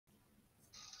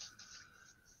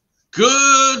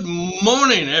Good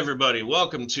morning, everybody.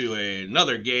 Welcome to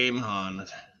another game on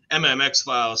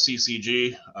MMX-Files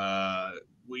CCG.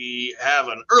 We have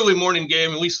an early morning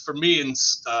game, at least for me and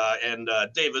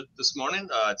David this morning.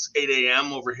 It's 8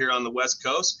 a.m. over here on the West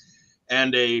Coast,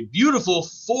 and a beautiful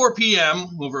 4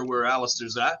 p.m. over where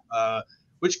Alastair's at.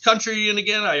 Which country in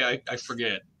again? I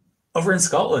forget. Over in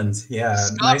Scotland, yeah.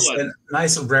 Scotland.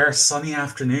 Nice, rare sunny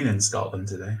afternoon in Scotland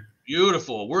today.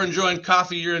 Beautiful. We're enjoying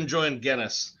coffee. You're enjoying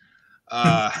Guinness.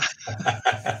 I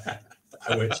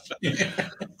wish.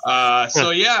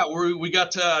 So yeah, we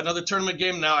got another tournament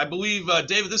game now. I believe,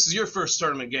 David, this is your first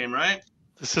tournament game, right?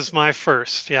 This is my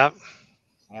first, yeah.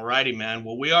 Alrighty, man.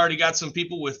 Well, we already got some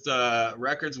people with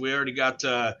records. We already got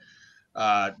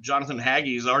Jonathan Haggy.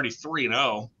 He's already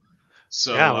 3-0.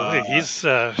 So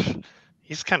yeah,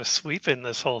 he's kind of sweeping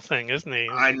this whole thing, isn't he?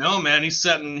 I know, man. He's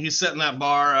setting that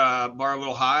bar a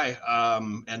little high.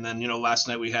 And then last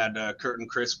night we had Kurt and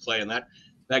Chris play, and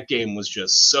that game was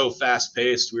just so fast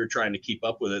paced. We were trying to keep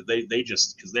up with it. They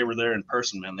just, because they were there in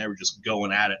person, man, they were just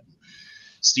going at it.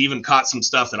 Steven caught some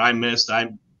stuff that I missed. I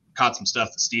caught some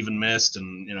stuff that Steven missed,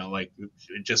 and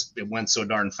it went so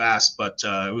darn fast. But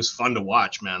it was fun to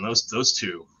watch, man. Those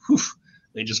two, whew,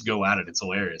 they just go at it. It's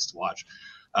hilarious to watch.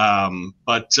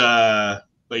 But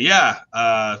yeah,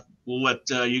 we'll let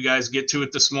you guys get to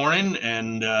it this morning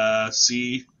and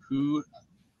see who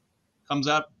comes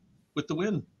out with the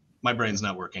win. My brain's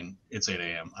not working. It's 8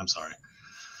 a.m. I'm sorry.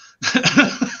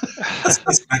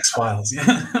 That's X-Files,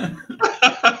 yeah.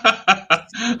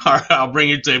 All right, I'll bring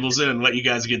your tables in and let you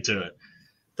guys get to it.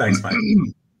 Thanks, Mike.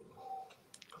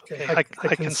 Okay,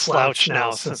 I can slouch now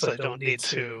since I don't need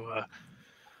to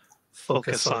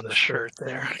focus on the shirt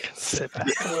there. I can sit back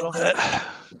a little bit.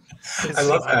 I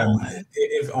love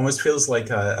it almost feels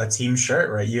like a team shirt,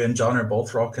 right? You and John are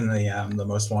both rocking the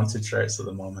most wanted shirts at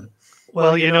the moment.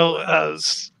 Well,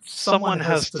 someone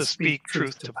has to speak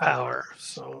truth to power.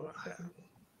 So,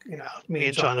 me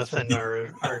and Jonathan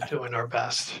are doing our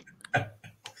best.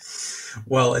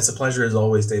 Well, it's a pleasure as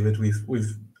always, David.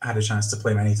 We've had a chance to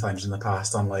play many times in the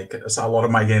past. So a lot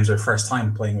of my games are first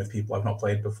time playing with people I've not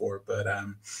played before, but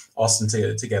awesome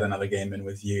to get another game in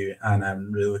with you, and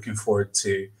I'm really looking forward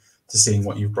to seeing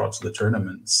what you've brought to the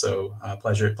tournament. So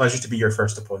pleasure to be your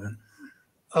first opponent.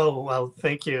 Oh, well,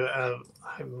 thank you.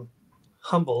 I'm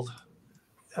humbled.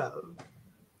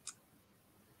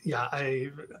 Yeah,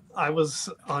 I was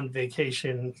on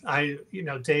vacation.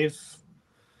 Dave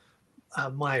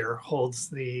Meyer holds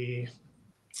the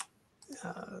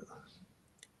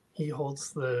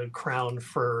crown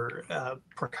for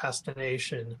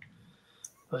procrastination,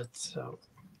 but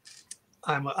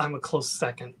I'm a close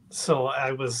second. So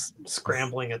I was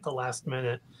scrambling at the last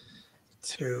minute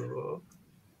to.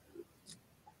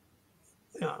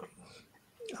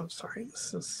 I'm sorry,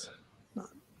 this is not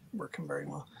working very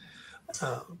well.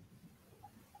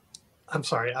 I'm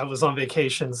sorry, I was on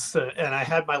vacations and I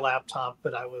had my laptop,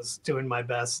 but I was doing my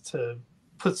best to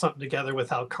put something together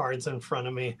without cards in front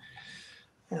of me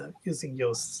using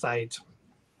Yost's site,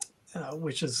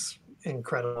 which is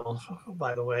incredible,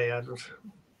 by the way.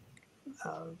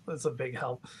 It's a big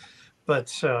help.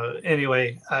 But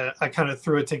anyway, I kind of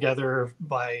threw it together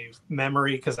by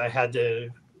memory because I had to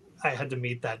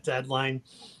meet that deadline.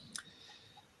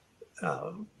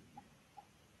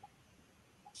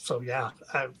 So yeah.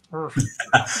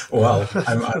 Well,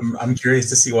 I'm curious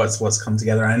to see what's come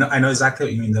together. I know exactly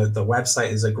what you mean. The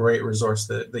website is a great resource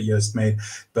that Yoast made,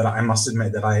 but I must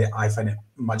admit that I find it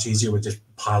much easier with just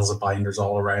piles of binders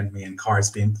all around me and cards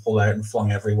being pulled out and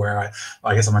flung everywhere.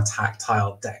 I guess I'm a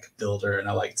tactile deck builder, and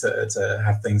I like to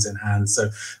have things in hand. So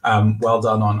well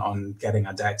done on getting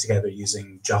a deck together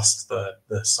using just the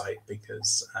site,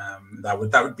 because that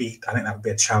would be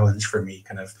a challenge for me,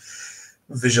 kind of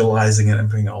visualizing it and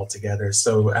putting it all together.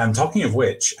 So talking of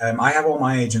which, I have all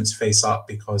my agents face up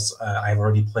because I've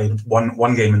already played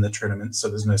one game in the tournament, so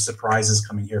there's no surprises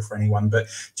coming here for anyone. But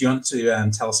do you want to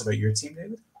tell us about your team,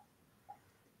 David?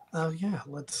 Oh yeah,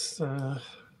 let's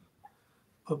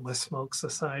put my smokes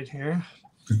aside here.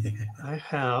 I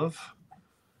have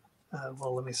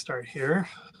well, let me start here.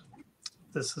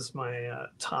 This is my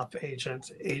top agent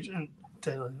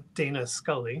Dana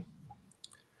Scully.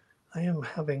 I am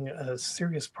having a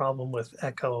serious problem with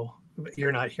echo.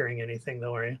 You're not hearing anything,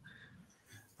 though, are you?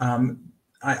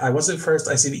 I was at first.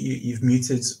 I see that you've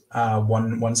muted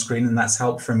one screen, and that's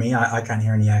helped for me. I can't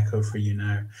hear any echo for you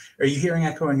now. Are you hearing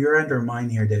echo on your end or mine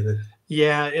here, David?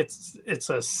 Yeah, it's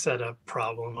a setup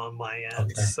problem on my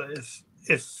end. Okay. So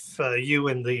if you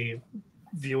and the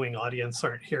viewing audience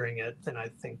aren't hearing it, then I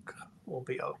think we'll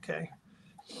be okay.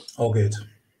 All good.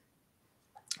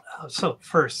 So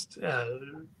first,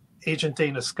 Agent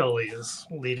Dana Scully is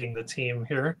leading the team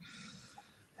here.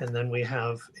 And then we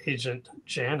have Agent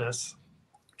Janice,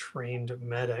 trained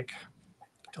medic.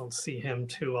 Don't see him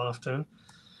too often.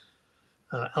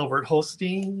 Albert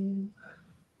Holstein,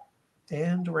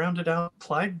 and rounded out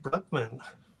Clyde Bruckman.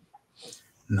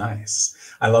 Nice.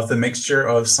 I love the mixture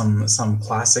of some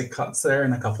classic cuts there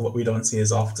and a couple that we don't see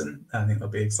as often. I think it'll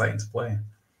be exciting to play.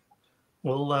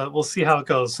 We'll see how it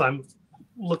goes. I'm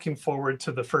looking forward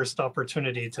to the first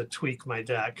opportunity to tweak my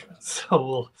deck.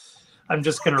 So I'm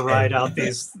just going to ride out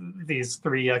these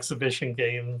 3 exhibition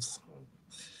games.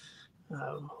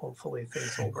 Hopefully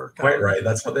things will work out. Quite right.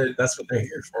 That's what they're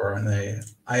here for, aren't they?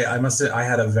 I must say, I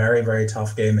had a very, very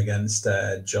tough game against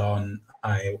John.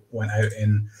 I went out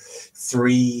in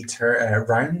 3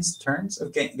 turns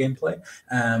of gameplay,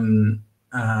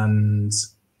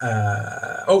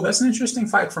 that's an interesting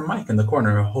fact from Mike in the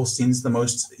corner. Holstein's the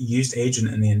most used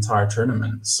agent in the entire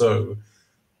tournament. So,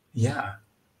 yeah,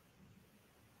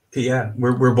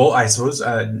 we're both, I suppose,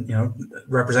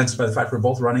 represented by the fact we're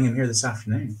both running him here this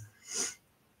afternoon.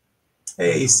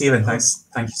 Hey, Stephen, thank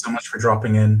you so much for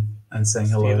dropping in and saying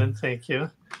hello. Stephen, thank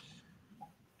you.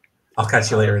 I'll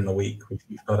catch you later in the week.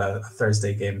 We've got a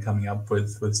Thursday game coming up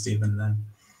with Stephen then.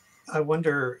 I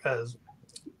wonder,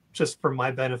 just for my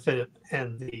benefit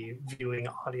and the viewing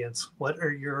audience, what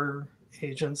are your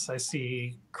agents? I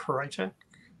see Krychek.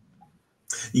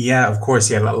 Yeah, of course.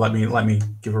 Yeah, let me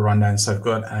give a rundown. So I've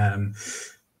got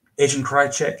Agent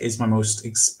Krychek is my most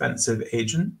expensive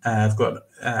agent. I've got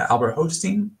Albert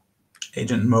Holstein,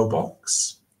 Agent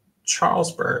Mobox,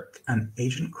 Charles Burke, and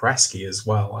Agent Kresge as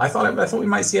well. I thought we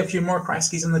might see a few more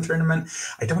Kreskes in the tournament.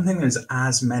 I don't think there's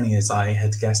as many as I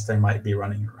had guessed there might be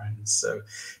running around. So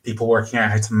people working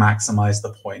out how to maximize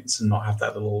the points and not have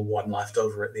that little one left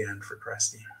over at the end for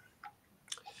Kresge.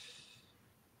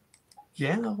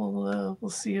 Yeah, we'll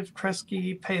see if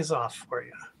Kresge pays off for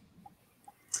you.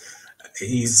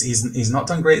 He's not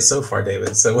done great so far,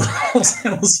 David. So we'll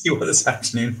see what this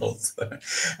afternoon holds.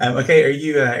 Okay, are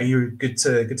you good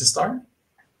to start?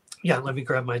 Yeah, let me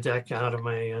grab my deck out of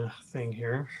my thing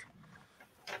here.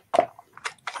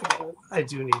 I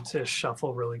do need to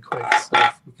shuffle really quick, so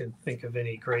if we can think of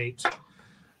any great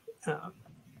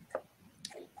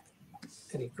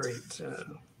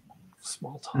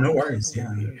small talk. No worries.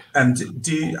 Yeah.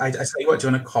 Do you, I tell you what? Do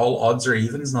you want to call odds or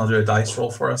evens, and I'll do a dice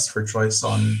roll for us for choice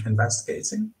on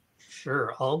investigating?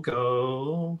 Sure, I'll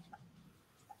go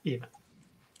even.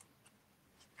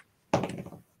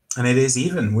 And it is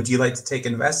even. Would you like to take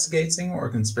investigating or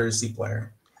conspiracy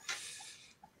player?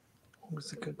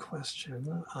 That's a good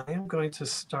question. I am going to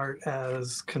start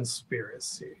as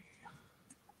conspiracy.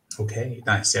 Okay,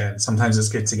 nice. Yeah, sometimes it's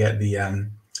good to get the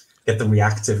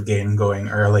reactive game going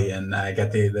early and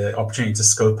get the opportunity to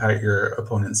scope out your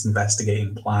opponent's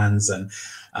investigating plans, and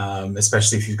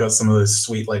especially if you've got some of those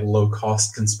sweet low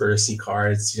cost conspiracy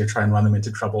cards, try and run them into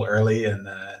trouble early and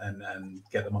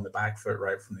get them on the back foot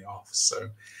right from the off. So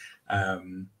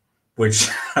which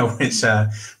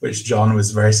John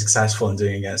was very successful in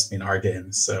doing against me in our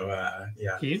game. So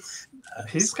yeah,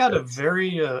 he's got a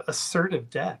very assertive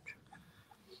deck.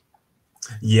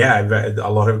 Yeah, a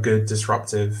lot of good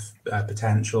disruptive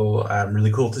potential.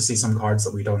 Really cool to see some cards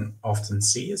that we don't often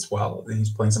see as well. He's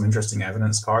playing some interesting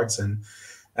evidence cards and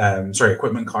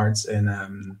equipment cards in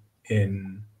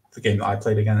the game that I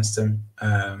played against him.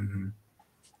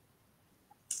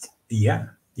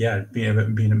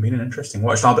 Being an interesting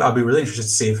watch. I'll be really interested to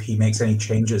see if he makes any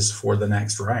changes for the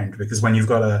next round, because when you've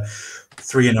got a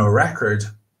 3-0 record,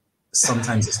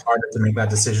 sometimes it's harder to make that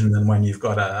decision than when you've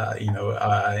got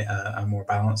a more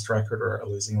balanced record or a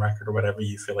losing record or whatever.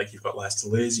 You feel like you've got less to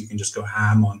lose. You can just go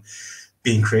ham on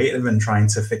being creative and trying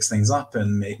to fix things up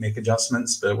and make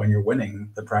adjustments. But when you're winning,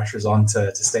 the pressure's on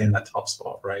to stay in that top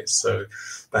spot, right? So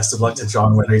best of luck to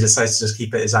John, whether he decides to just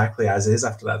keep it exactly as is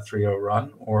after that 3-0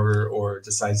 run, or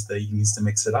decides that he needs to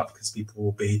mix it up, because people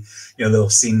will be, they'll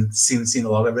have seen a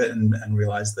lot of it and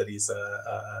realize that he's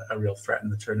a real threat in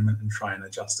the tournament and try and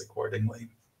adjust accordingly.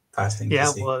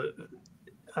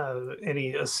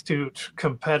 Any astute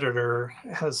competitor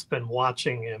has been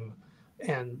watching him,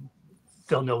 and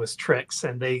they'll know his tricks,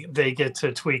 and they get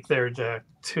to tweak their deck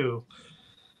too.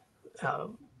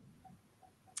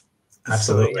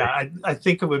 Absolutely. So, yeah, I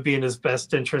think it would be in his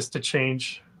best interest to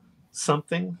change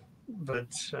something,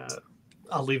 but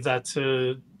I'll leave that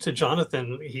to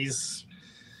Jonathan. He's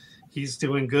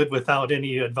doing good without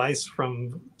any advice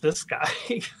from this guy.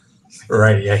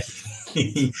 Right. Yeah.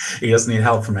 He doesn't need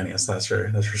help from any of us. That's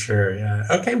for sure. Yeah.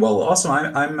 Okay. Well, awesome.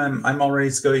 I'm all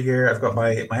ready to go here. I've got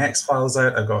my X files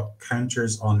out. I've got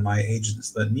counters on my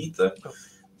agents that need the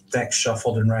deck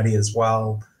shuffled and ready as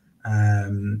well.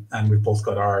 and we've both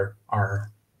got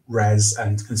our res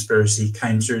and conspiracy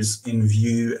counters in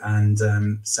view and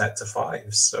set to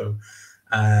 5. So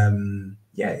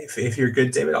yeah, if you're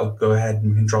good, David, I'll go ahead and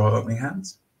we can draw opening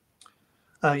hands.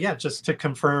 Yeah, just to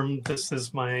confirm, this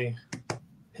is my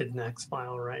hidden X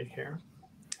file right here.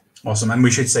 Awesome. And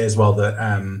we should say as well that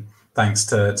thanks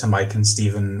to Mike and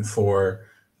Stephen for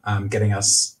getting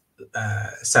us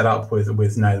set up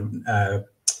with now.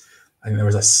 I think there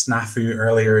was a snafu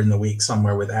earlier in the week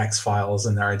somewhere with X files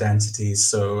and their identities.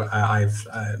 So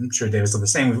I'm sure David's done the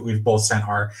same. We've both sent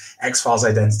our X files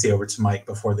identity over to Mike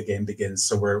before the game begins.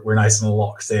 So we're nice and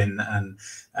locked in, and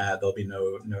there'll be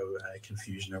no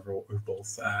confusion over what we've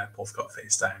both got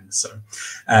face down. So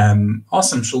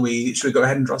awesome. Should we go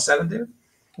ahead and draw 7, David?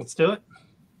 Let's do it.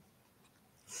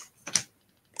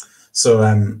 So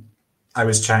I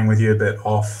was chatting with you a bit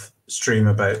off stream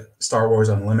about Star Wars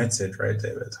Unlimited, right,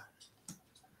 David?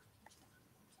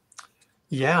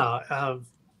 Yeah, I'm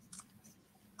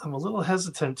a little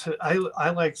hesitant to. I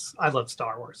love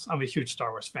Star Wars. I'm a huge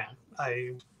Star Wars fan.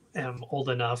 I am old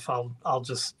enough. I'll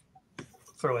just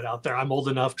throw it out there. I'm old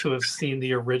enough to have seen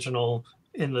the original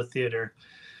in the theater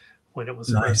when it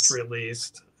was first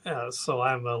released. So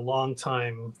I'm a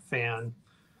longtime fan.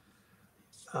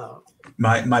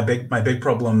 My big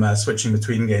problem switching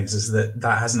between games is that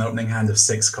has an opening hand of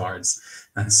 6 cards,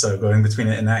 and so going between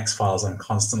it and X files, I'm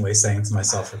constantly saying to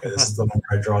myself, okay, this is the one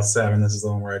where I draw 7, this is the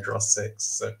one where I draw 6.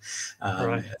 So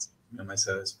right. It's on my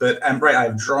toes. But right,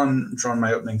 I've drawn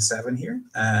my opening 7 here,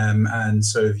 and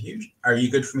so are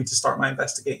you good for me to start my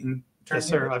investigating turn? Yes,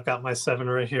 sir. I've got my 7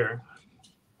 right here.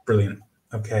 Brilliant.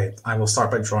 Okay, I will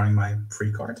start by drawing my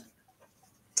free card.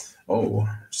 Oh,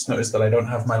 just noticed that I don't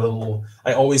have my little.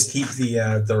 I always keep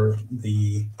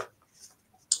the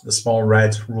small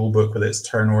red rule book with its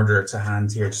turn order to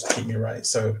hand here, just to keep me right.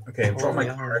 So okay, I'll draw my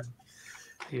card.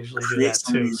 I usually do that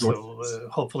too. So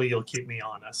hopefully you'll keep me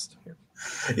honest.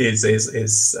 It's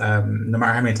no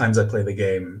matter how many times I play the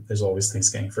game, there's always things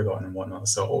getting forgotten and whatnot.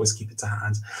 So always keep it to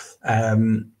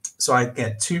hand. So I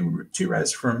get two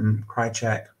res from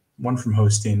Krychek, 1 from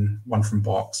Hosting, 1 from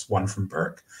Box, 1 from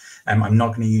Burke. I'm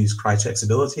not going to use Krychek's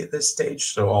ability at this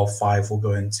stage, so all 5 will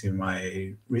go into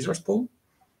my resource pool.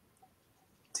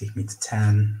 Take me to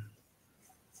 10.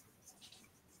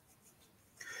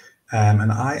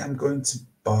 And I am going to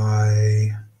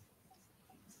buy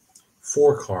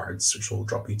 4 cards, which will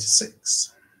drop you to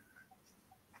 6.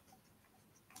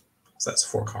 So that's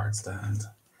 4 cards to hand.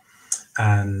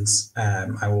 And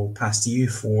I will pass to you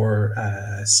for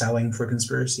selling for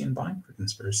conspiracy and buying for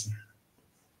conspiracy.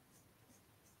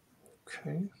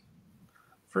 Okay.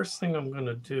 First thing I'm going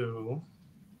to do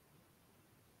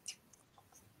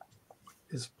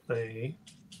is play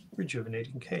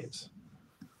Rejuvenating Caves.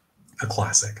 A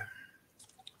classic.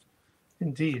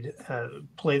 Indeed.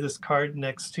 Play this card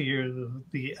next to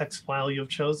the X file you've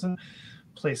chosen.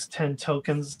 Place 10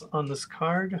 tokens on this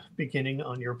card. Beginning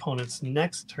on your opponent's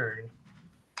next turn,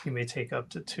 you may take up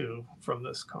to 2 from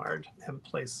this card and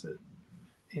place it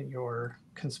in your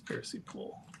conspiracy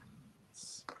pool.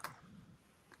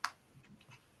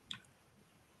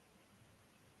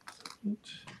 And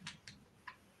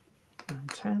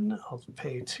 10, I'll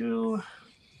pay 2.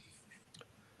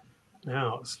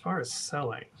 Now, as far as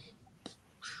selling,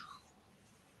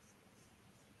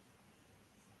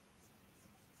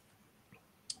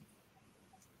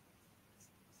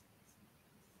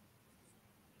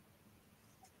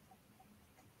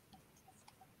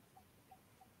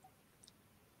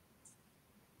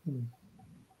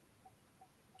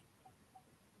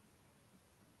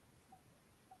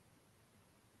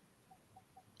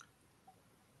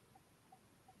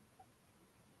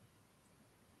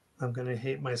 I'm going to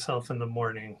hate myself in the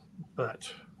morning,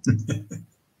 but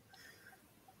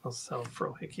I'll sell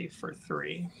Frohickey for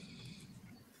 3.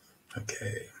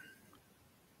 Okay.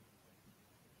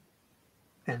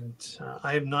 And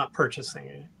I am not purchasing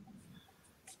it.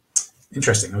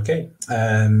 Interesting. Okay.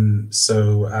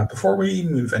 So before we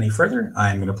move any further,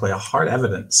 I'm going to play a hard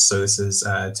evidence. So this is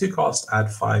 2 cost,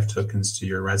 add 5 tokens to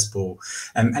your res pool.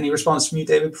 Any response from you,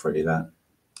 David, before I do that?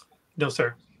 No,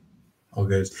 sir. All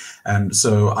good.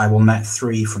 So I will net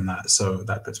 3 from that. So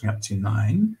that puts me up to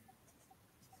 9.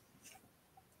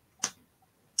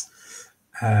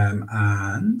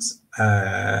 And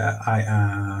I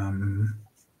am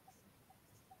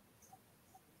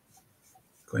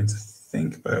going to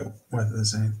think about whether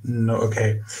there's any. No,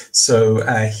 okay. So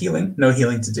healing, no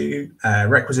healing to do.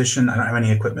 Requisition, I don't have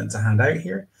any equipment to hand out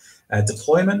here.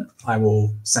 Deployment, I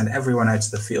will send everyone out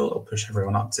to the field. I'll push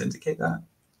everyone up to indicate that.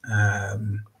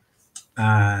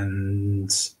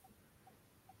 And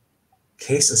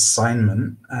case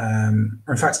assignment,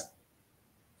 or in fact,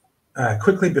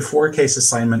 quickly before case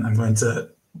assignment, I'm going to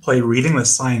play Reading the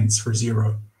Signs for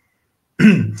 0.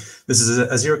 This is a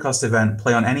 0-cost event.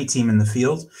 Play on any team in the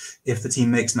field. If the team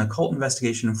makes an occult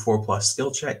investigation 4+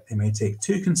 skill check, they may take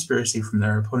 2 conspiracy from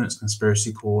their opponent's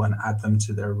conspiracy pool and add them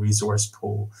to their resource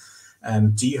pool.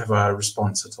 Do you have a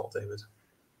response at all, David?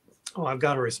 Oh, I've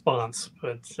got a response,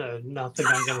 but nothing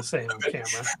I'm going to say on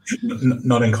camera.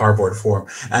 Not in cardboard form.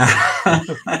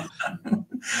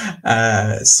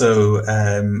 So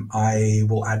I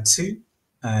will add 2,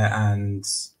 and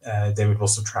David will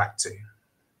subtract 2.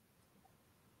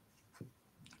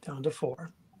 Down to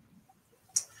 4.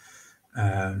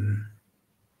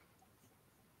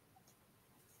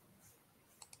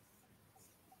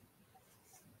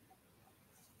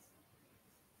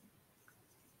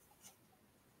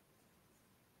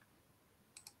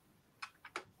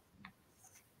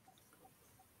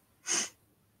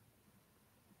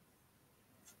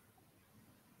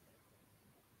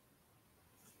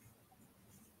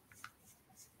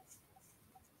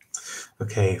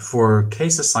 Okay, for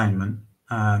case assignment,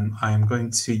 I'm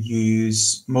going to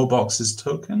use Mobox's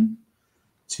token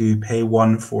to pay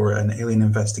 1 for an alien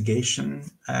investigation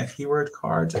keyword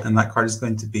card, and that card is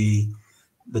going to be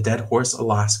the Dead Horse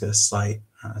Alaska site.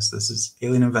 So this is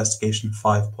alien investigation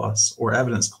 5+ or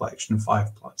evidence collection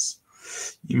 5+.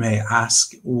 You may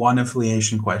ask 1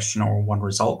 affiliation question or 1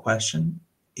 result question.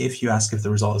 If you ask if the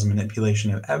result is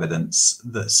manipulation of evidence,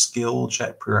 the skill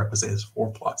check prerequisite is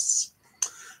 4+.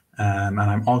 And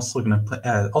I'm also going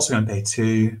to pay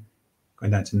 2,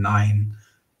 going down to 9,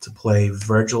 to play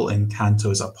Virgil in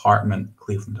Canto's apartment,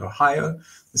 Cleveland, Ohio.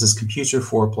 This is computer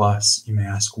 4+. You may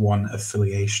ask 1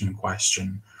 affiliation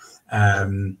question.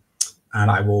 And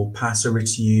I will pass over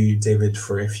to you, David,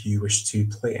 for if you wish to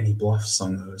play any bluffs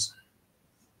on those.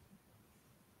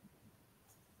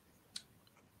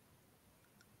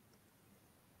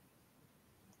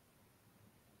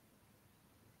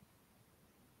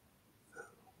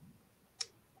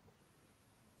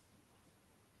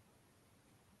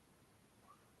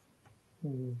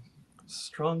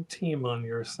 Strong team on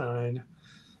your side.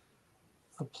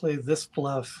 I'll play this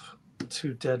bluff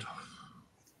to Dead.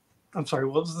 I'm sorry,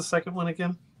 what was the second one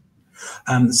again?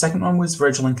 The second one was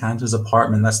Virgil in Canto's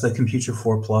apartment. That's the computer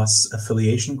 4+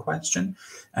 affiliation question.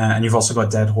 And you've also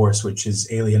got Dead Horse, which is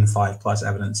alien 5+,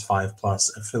 evidence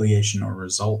 5+, affiliation or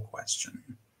result question.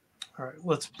 All right,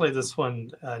 let's play this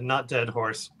one, not Dead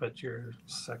Horse, but your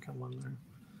second one there.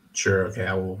 Sure, okay,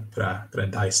 I will put a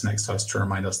dice next to us to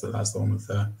remind us that that's the one with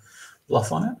the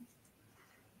bluff on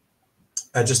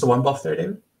it. Just the 1 bluff there,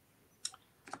 David?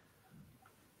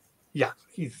 Yeah,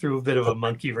 he threw a bit of a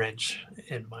monkey wrench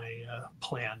in my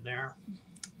plan there.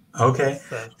 Okay.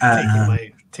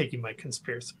 Taking my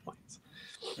conspiracy points.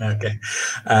 Okay.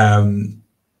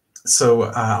 So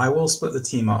I will split the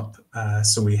team up.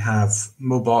 So we have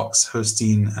Mobox,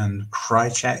 Hosteen, and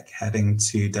Krychek heading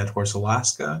to Dead Horse,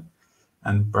 Alaska,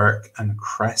 and Burke and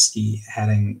Kresge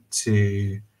heading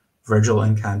to Virgil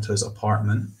in Canto's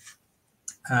apartment.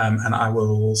 And I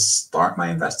will start my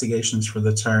investigations for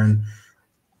the turn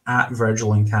at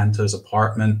Virgil in Canto's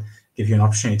apartment, give you an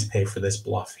opportunity to pay for this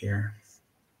bluff here.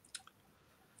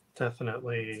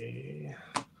 Definitely.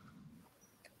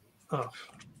 Oh.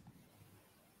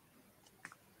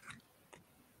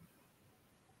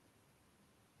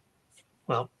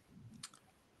 Well,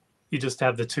 you just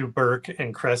have the 2 Burke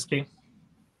and Kresge.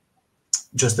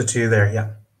 Just the 2 there,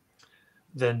 yeah.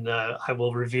 Then I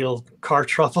will reveal car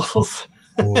troubles.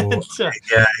 Oh,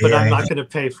 but I'm not going to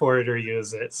pay for it or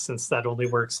use it, since that only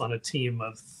works on a team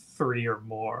of 3 or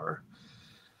more.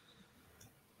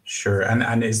 Sure. And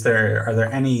are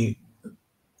there any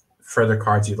further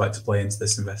cards you'd like to play into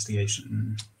this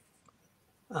investigation?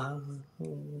 In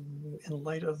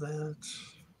light of that,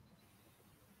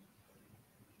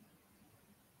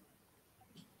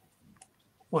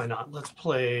 why not? Let's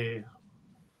play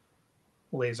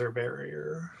Laser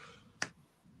Barrier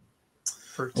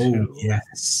for 2. Oh,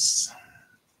 yes.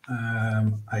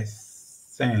 I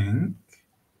think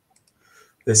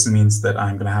this means that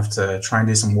I'm going to have to try and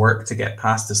do some work to get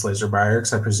past this laser barrier,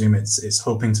 because I presume it's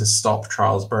hoping to stop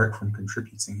Charles Burke from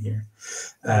contributing here.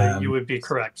 You would be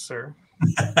correct, sir.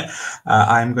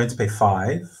 I'm going to pay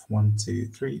 5, 1, 2,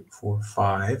 3, 4,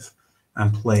 5,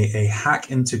 and play a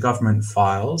hack into government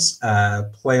files.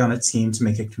 Play on a team to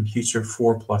make a computer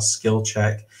 4+ skill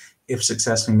check. If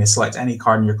successful, you may select any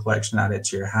card in your collection, add it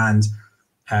to your hand.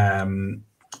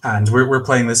 And we're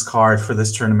playing this card for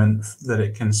this tournament that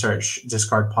it can search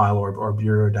discard pile or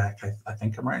bureau deck, I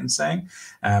think I'm right in saying.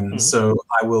 So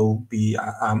I will be,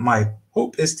 my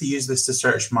hope is to use this to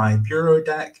search my bureau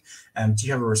deck. Do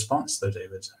you have a response though,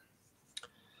 David?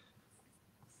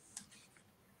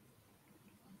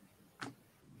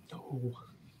 No.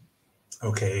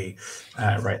 Okay,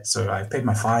 right. So I've paid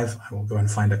my 5. I will go and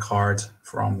find a card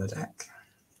from the deck.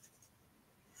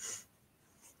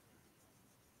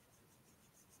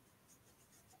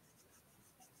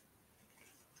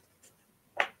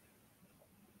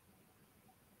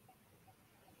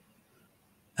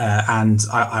 And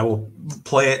I will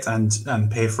play it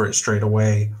and pay for it straight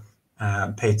away.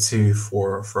 Pay 2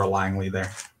 for a Langley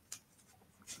there.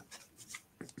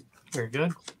 Very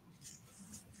good.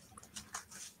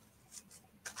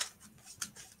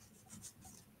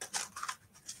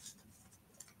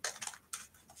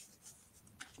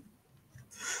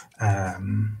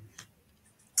 Am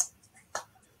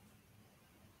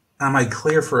I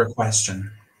clear for a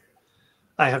question?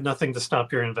 I have nothing to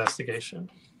stop your investigation.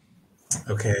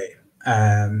 Okay.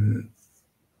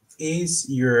 Is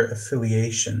your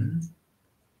affiliation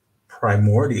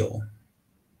primordial?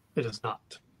 It is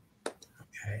not.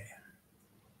 Okay.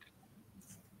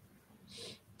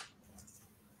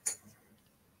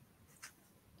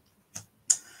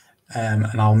 And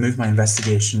I'll move my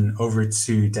investigation over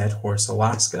to Dead Horse,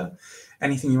 Alaska.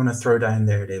 Anything you want to throw down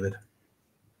there, David?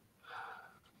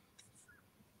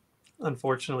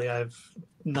 Unfortunately, I have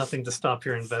nothing to stop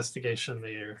your investigation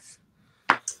there.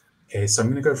 Okay, so I'm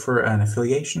going to go for an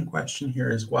affiliation question here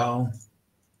as well.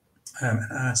 And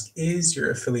ask, is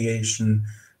your affiliation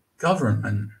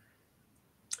government?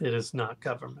 It is not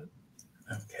government.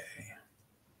 Okay.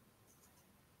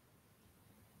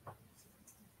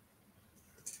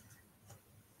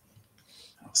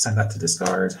 I'll send that to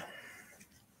discard.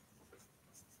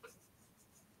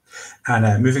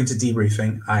 And moving to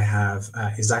debriefing, I have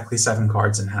exactly 7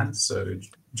 cards in hand, so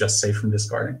just safe from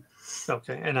discarding.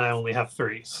 Okay, and I only have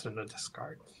 3s in the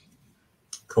discard.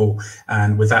 Cool.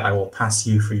 And with that, I will pass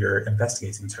you for your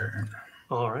investigating turn.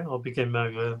 All right, I'll begin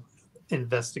my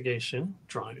investigation,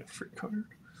 drawing a free card.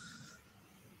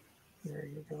 There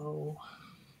you go.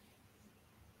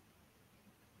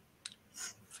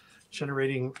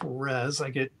 Generating res, I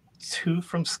get 2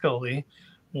 from Scully,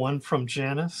 1 from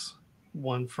Janice,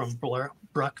 1 from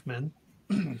Bruckman,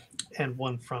 and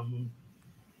 1 from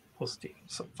Holstein,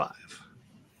 so 5.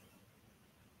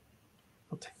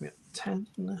 I'll take me up 10,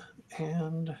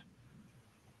 and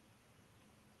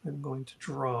I'm going to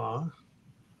draw,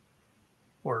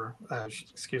 or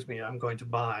excuse me, I'm going to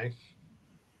buy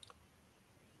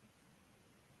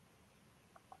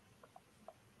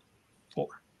 $4.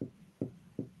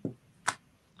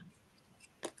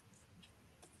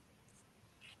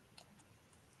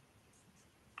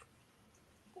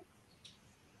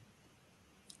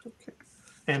 Okay,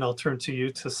 and I'll turn to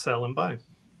you to sell and buy.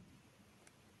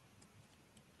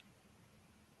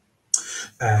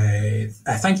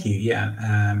 Thank you. Yeah,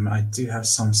 I do have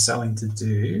some selling to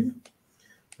do.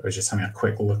 I was just having a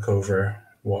quick look over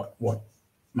what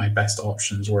my best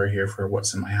options were here for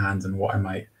what's in my hand and what I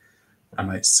might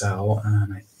sell.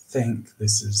 And I think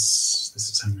this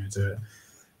is how I'm going to do it.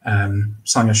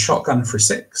 Selling a shotgun for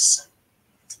 6,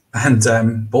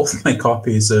 and both my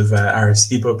copies of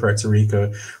Arecibo, Puerto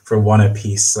Rico for 1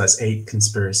 apiece. So that's 8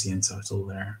 conspiracy in total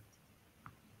there.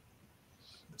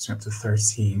 So up to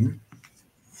 13.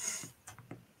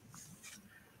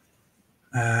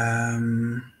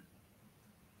 Can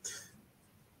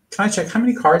I check how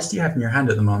many cards do you have in your hand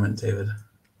at the moment, David?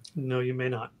 No, you may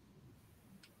not.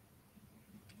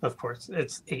 Of course,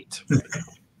 it's 8.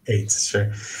 8,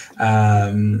 sure.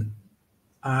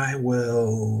 I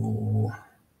will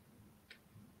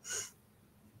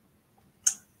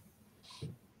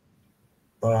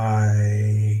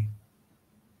buy.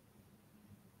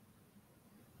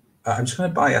 I'm just going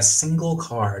to buy a single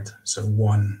card, so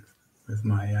 1 with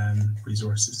my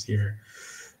resources here,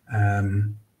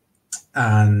 and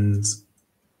I'm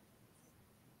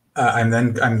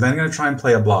then going to try and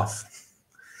play a bluff.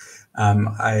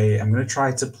 I am going to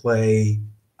try to play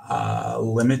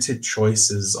limited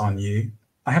choices on you.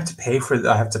 I have to pay for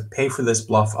this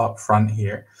bluff up front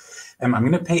here. I'm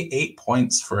going to pay 8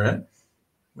 points for it,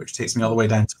 which takes me all the way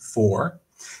down to 4.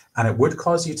 And it would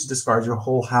cause you to discard your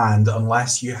whole hand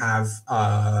unless you have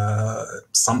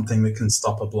something that can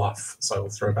stop a bluff. So I will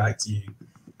throw back to you.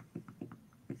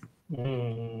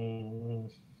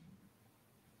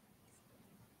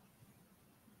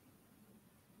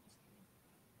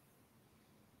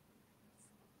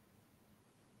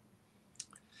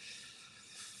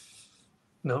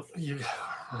 Nope, you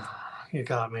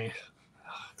got me.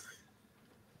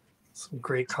 Some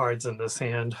great cards in this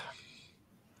hand.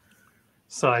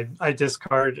 So I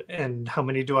discard, and how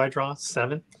many do I draw?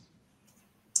 7?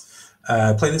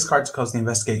 Play this card to cause the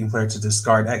investigating player to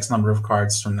discard X number of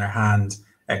cards from their hand.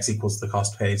 X equals the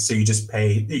cost paid. So you just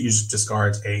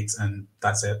discard 8 and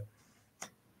that's it.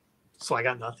 So I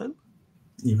got nothing?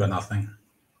 You've got nothing.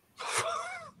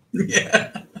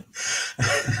 Yeah.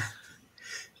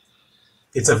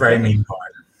 It's a very mean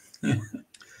card.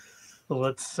 Well,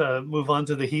 let's move on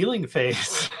to the healing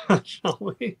phase, shall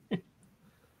we?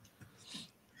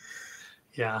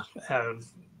 Yeah.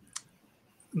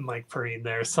 Mike Perrine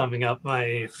there summing up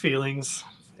my feelings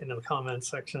in the comments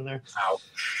section there.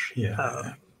 Ouch.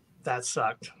 Yeah. That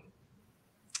sucked.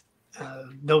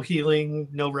 No healing,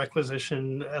 no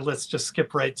requisition. Let's just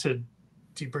skip right to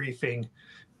debriefing.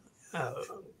 I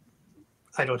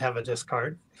don't have a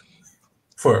discard.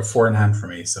 Four in hand for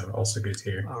me, so also good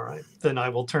here. All right. Then I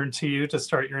will turn to you to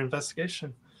start your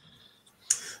investigation.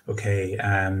 Okay.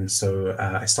 So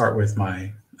I start with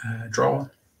my draw.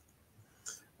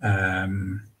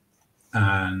 And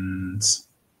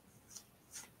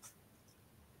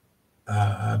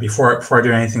before I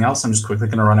do anything else, I'm just quickly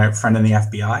going to run out Friend in the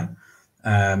FBI.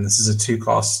 This is a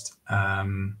 2-cost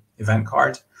event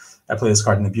card. I play this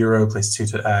card in the bureau, place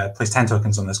 10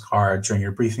 tokens on this card. During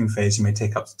your briefing phase, you may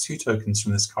take up to 2 tokens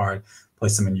from this card,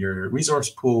 place them in your resource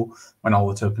pool. When all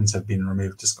the tokens have been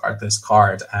removed, discard this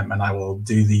card. And I will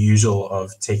do the usual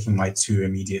of taking my 2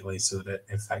 immediately so that it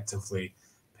effectively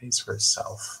pays for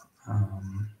itself.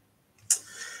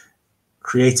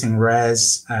 Creating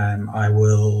res, I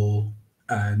will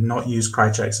not use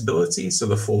Krychek's ability, so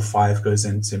the full 5 goes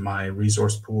into my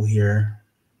resource pool here,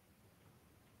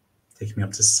 taking me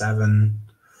up to 7.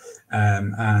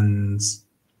 And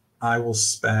I will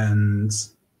spend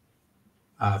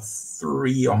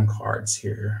 3 on cards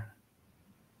here.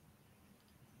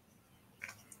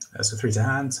 So 3 to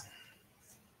hand.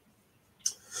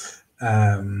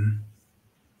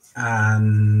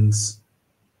 And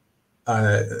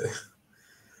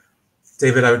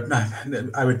David,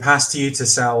 I would pass to you to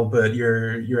sell, but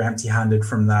you're empty-handed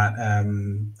from that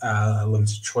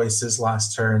limited choices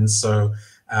last turn. So,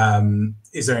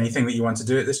 is there anything that you want to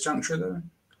do at this juncture, though?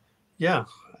 Yeah,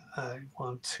 I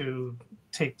want to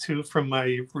take 2 from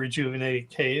my rejuvenated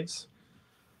caves.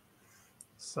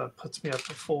 So that puts me up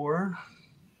to 4.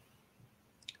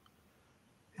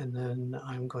 And then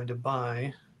I'm going to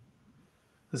buy.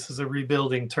 This is a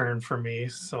rebuilding turn for me,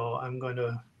 so I'm going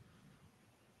to.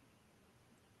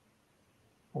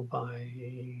 We'll buy.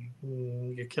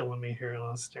 You're killing me here,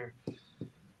 Alastair.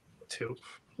 2.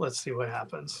 Let's see what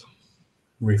happens.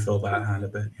 Refill that hand a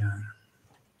bit, yeah.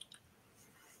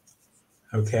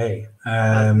 Okay.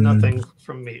 Nothing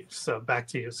from me. So back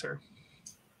to you, sir.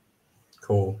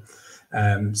 Cool.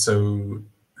 So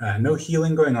no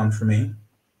healing going on for me.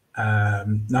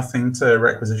 Nothing to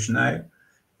requisition out.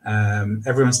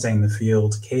 Everyone's staying in the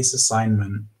field. Case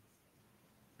assignment.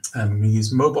 We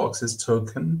use Mobox's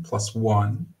token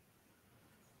 +1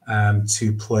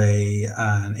 to play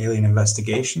an alien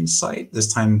investigation site,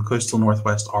 this time coastal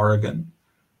Northwest Oregon.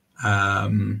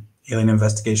 Alien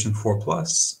investigation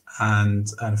 4+,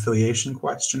 and an affiliation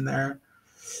question there.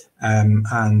 And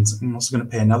I'm also going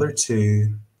to pay another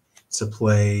 2 to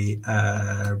play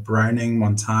Browning,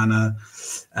 Montana,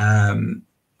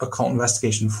 occult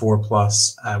investigation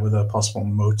 4+, with a possible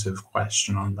motive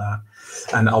question on that.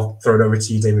 And I'll throw it over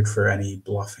to you, David, for any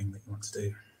bluffing that you want to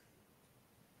do.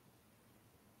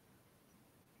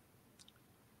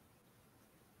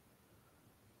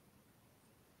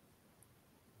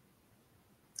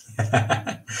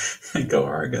 Go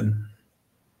Oregon.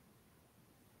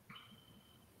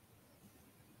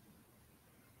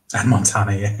 And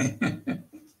Montana, yeah.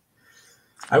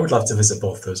 I would love to visit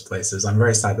both those places. I'm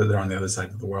very sad that they're on the other side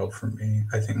of the world from me.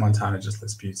 I think Montana just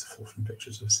looks beautiful from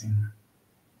pictures I've seen.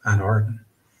 And Oregon.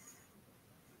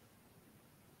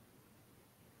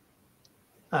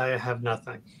 I have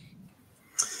nothing.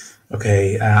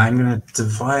 Okay, I'm going to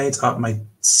divide up my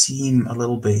team a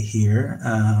little bit here.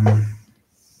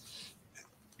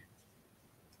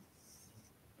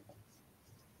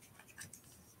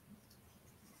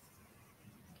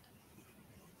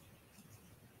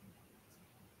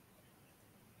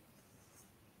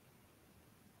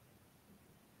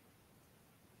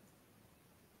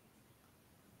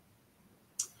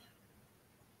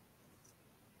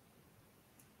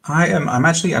 I'm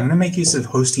going to make use of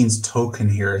Hostein's token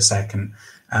here a second,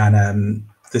 and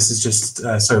this is just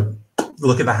so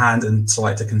look at the hand and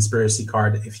select a conspiracy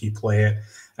card. If you play it,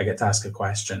 I get to ask a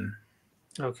question.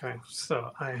 Okay,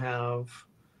 so I have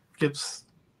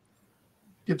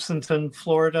Gibsonton,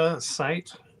 Florida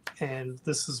site, and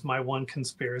this is my 1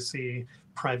 conspiracy,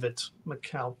 Private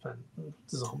McAlpin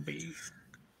zombie.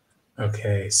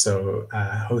 Okay, so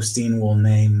Hosteen will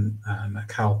name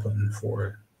McAlpin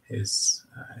for his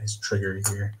trigger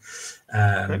here.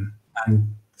 And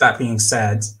that being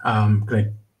said, I'm going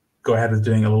to go ahead with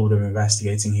doing a little bit of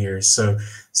investigating here. So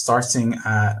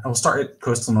I'll start at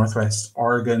coastal Northwest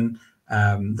Oregon.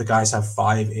 The guys have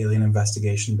 5 alien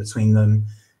investigation between them.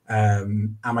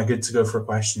 Am I good to go for a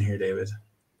question here, David?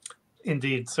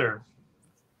 Indeed, sir.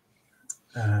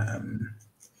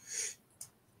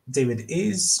 David,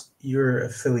 is your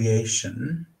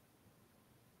affiliation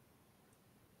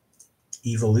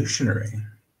evolutionary?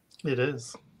 It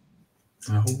is.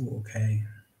 Oh, okay.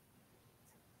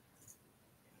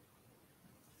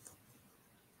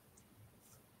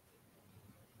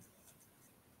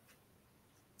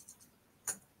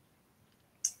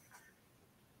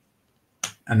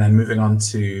 And then moving on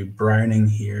to Browning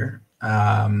here.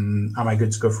 Am I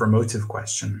good to go for a motive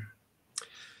question?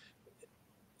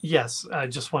 Yes, I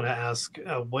just want to ask,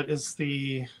 what is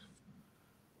the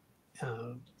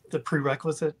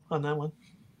prerequisite on that one?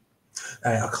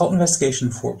 Occult investigation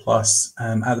 4+.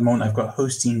 At the moment, I've got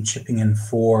Hosteen chipping in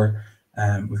 4.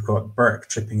 We've got Burke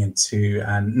chipping in 2,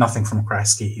 and nothing from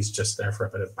Kresge. He's just there for a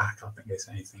bit of backup in case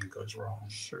anything goes wrong.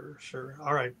 Sure.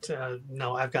 All right.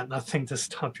 No, I've got nothing to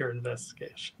stop your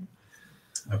investigation.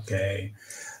 Okay.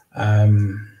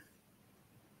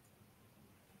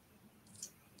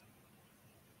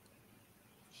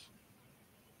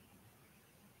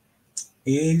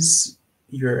 Is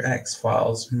your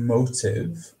X-Files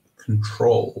motive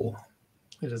control?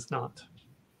 It is not.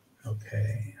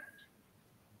 Okay.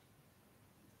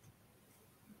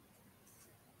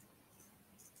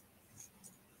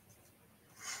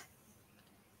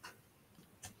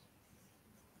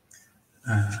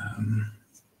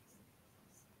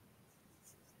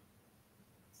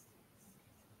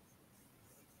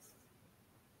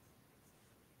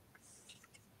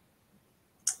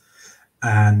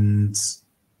 And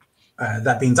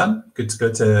that being done, good to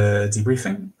go to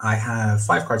debriefing. I have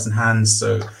 5 cards in hand,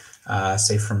 so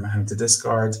safe from having to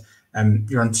discard.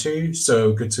 You're on 2,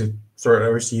 so good to throw it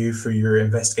over to you for your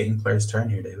investigating player's turn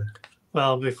here, David.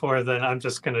 Well, before then, I'm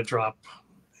just going to drop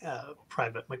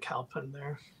Private McAlpin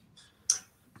there.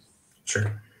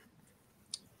 Sure.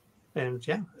 And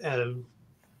yeah,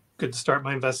 good to start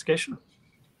my investigation.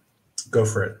 Go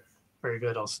for it. Very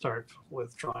good. I'll start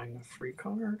with drawing a free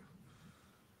card.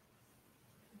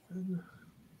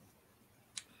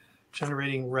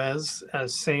 Generating res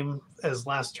as same as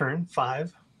last turn,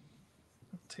 5.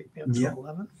 That'll take me up to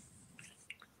 11.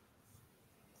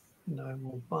 And I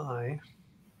will buy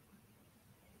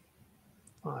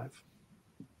 5.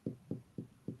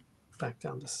 Back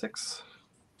down to 6.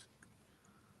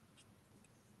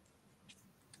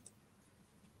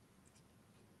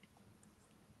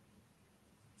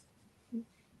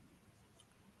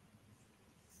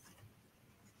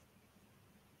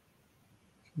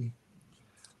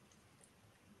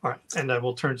 All right, and I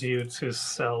will turn to you to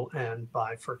sell and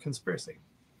buy for conspiracy.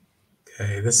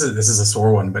 Okay, this is a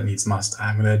sore one, but needs must.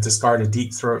 I'm going to discard a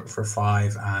Deep Throat for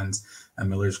 5 and a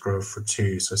Miller's Grove for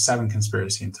 2, so 7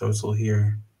 conspiracy in total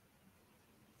here.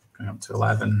 Going up to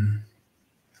 11.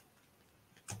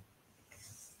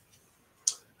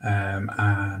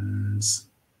 And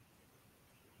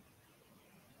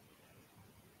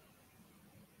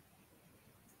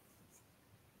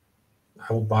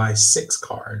I will buy 6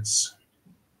 cards.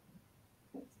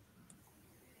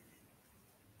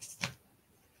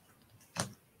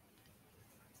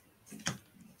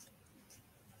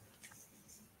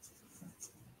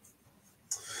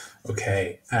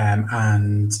 Okay,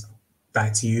 and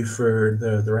back to you for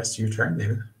the rest of your turn,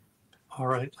 David. All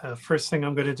right, first thing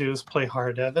I'm going to do is play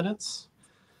hard evidence.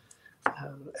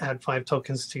 Add 5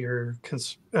 tokens to your,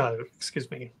 5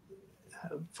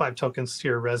 tokens to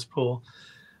your res pool.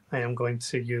 I am going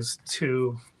to use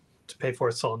 2 to pay for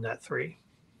it, so I'll net 3.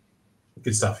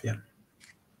 Good stuff, yeah.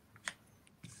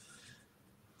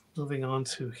 Moving on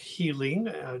to healing.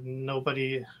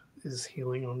 Nobody is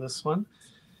healing on this one.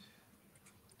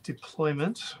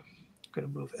 Deployment. I'm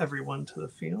going to move everyone to the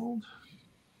field.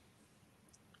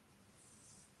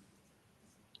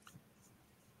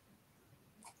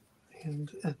 And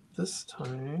at this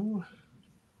time,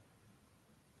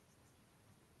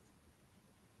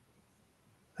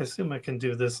 I assume I can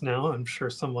do this now. I'm sure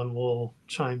someone will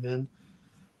chime in,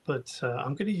 but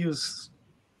I'm going to use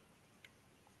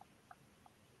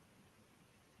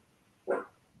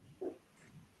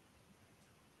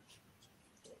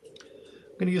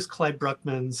Clyde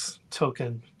Bruckman's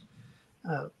token.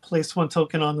 Place 1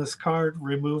 token on this card,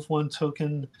 remove 1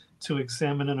 token to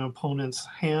examine an opponent's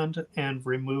hand, and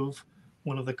remove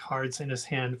one of the cards in his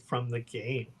hand from the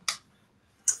game.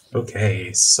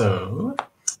 Okay, so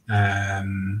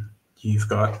you've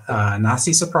got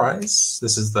Nasty Surprise.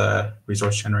 This is the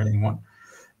resource generating one.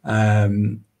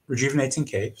 Rejuvenating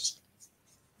Caves.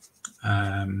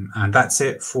 And that's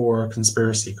it for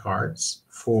conspiracy cards.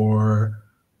 For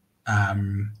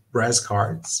res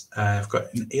cards, I've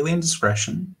got an Alien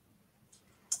Discretion,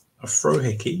 a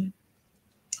Frohickey,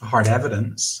 a Hard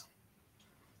Evidence,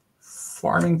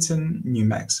 Farmington, New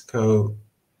Mexico,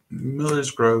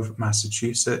 Miller's Grove,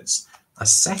 Massachusetts, a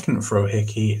second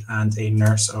Frohickey, and a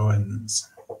Nurse Owens.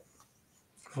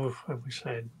 Oh, I wish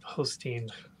I had hosting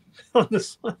on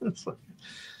this one. So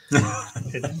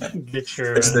get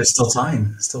your There's still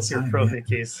time. your pro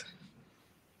hickeys.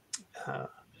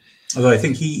 Although I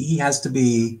think he has to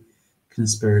be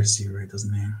conspiracy, right?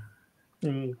 Doesn't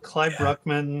he? Clive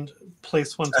Bruckman,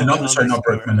 place one. Not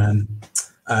Bruckman.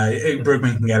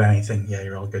 Bruckman can get anything. Yeah,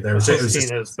 you're all good. There was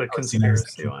hosting is the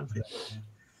conspiracy one.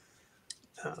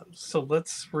 So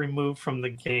let's remove from the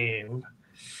game.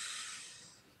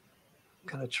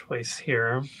 Got a choice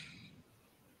here.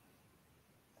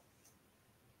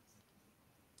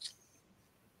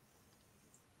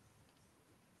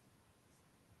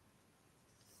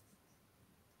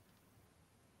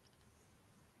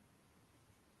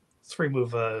 Let's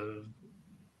remove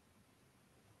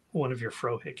one of your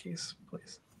Frohickeys,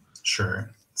 please. Sure,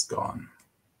 it's gone.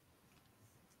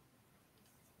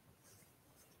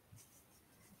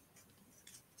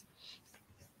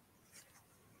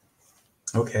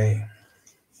 Okay.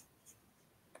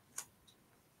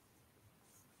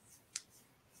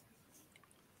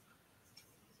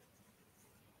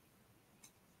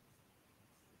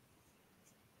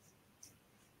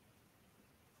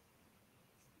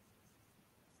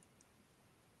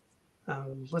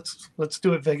 Let's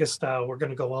do it Vegas style. We're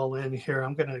going to go all in here.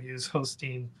 I'm going to use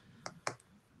hosting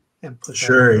and put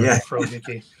that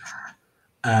Frohickey.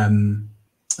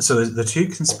 So the two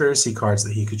conspiracy cards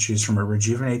that he could choose from are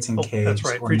Rejuvenating Caves. That's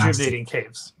right, Rejuvenating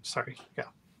Caves. Sorry, yeah.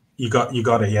 You got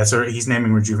it. Yeah, so he's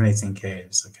naming Rejuvenating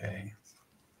Caves. Okay.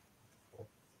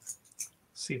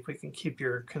 See if we can keep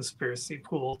your conspiracy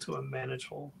pool to a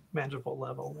manageable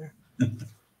level there.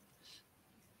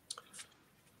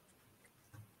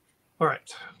 All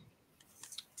right.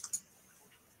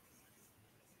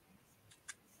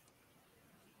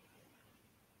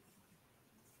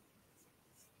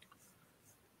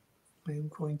 I'm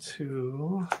going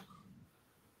to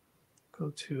go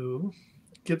to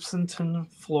Gibsonton,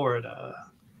 Florida.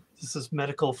 This is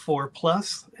Medical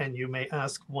 4+, and you may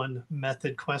ask one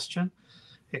method question.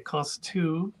 It costs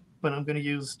 2, but I'm going to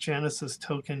use Janice's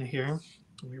token here.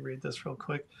 Let me read this real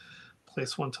quick.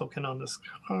 Place 1 token on this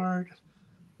card.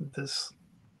 This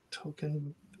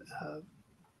token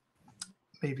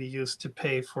may be used to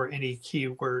pay for any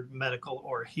keyword medical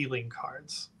or healing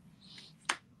cards.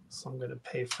 So I'm going to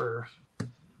pay for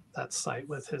that site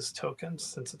with his tokens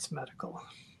since it's medical.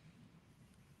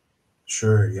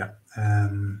 Sure, yeah.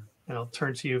 And I'll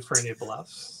turn to you for any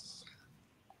bluffs.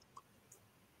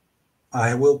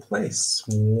 I will place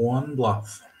 1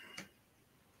 bluff.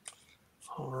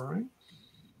 All right.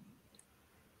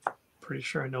 Pretty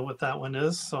sure I know what that one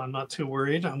is, so I'm not too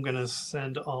worried. I'm going to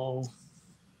send I'm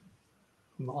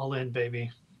all in,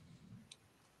 baby.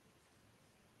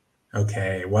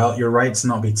 Okay, well, you're right to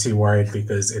not be too worried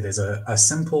because it is a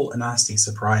simple and nasty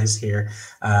surprise here.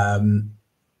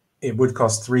 It would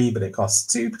cost 3, but it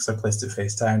costs 2 because I placed it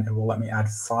face down. It will let me add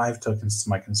 5 tokens to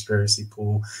my conspiracy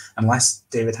pool, unless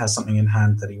David has something in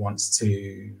hand that he wants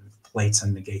to play to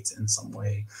negate it in some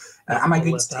way. Am I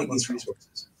going to take these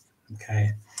resources?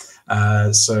 Okay.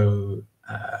 Sorry,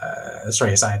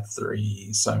 yes, I had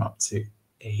 3, so I'm up to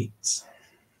 8.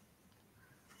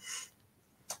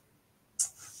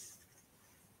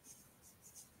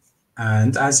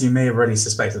 And as you may have already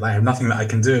suspected, I have nothing that I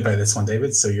can do about this one,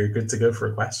 David, so you're good to go for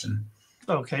a question.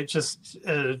 Okay, just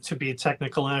to be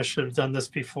technical, and I should have done this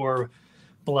before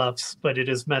bluffs, but it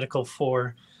is medical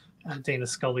 4. Dana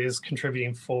Scully is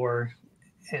contributing 4,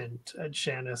 and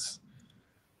Janice,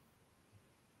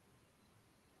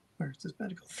 where's this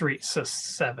medical? 3, so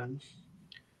 7.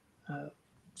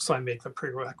 So I make the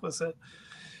prerequisite.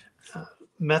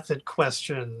 Method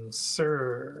question,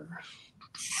 sir.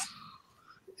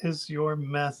 Is your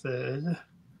method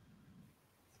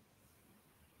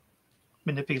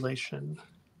manipulation?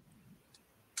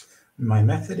 My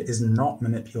method is not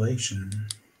manipulation.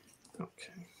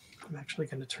 Okay. I'm actually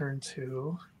going to turn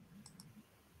to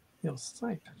Neil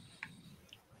Stipe.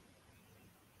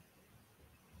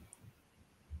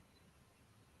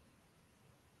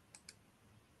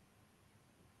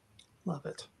 Love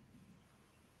it.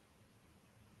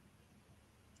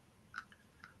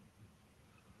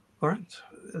 All right.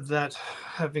 That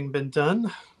having been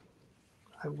done,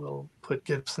 I will put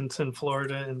Gibsonton,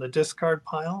 Florida in the discard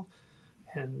pile,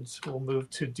 and we'll move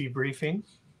to debriefing.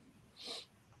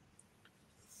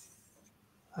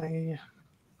 I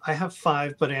have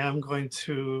 5, but I am going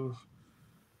to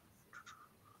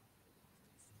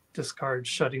discard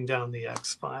shutting down the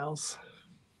X files.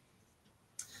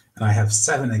 And I have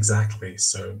 7 exactly,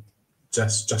 so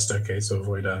just okay to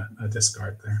avoid a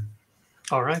discard there.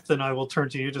 All right, then I will turn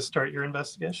to you to start your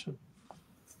investigation.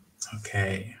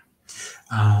 Okay.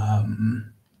 I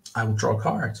will draw a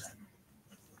card.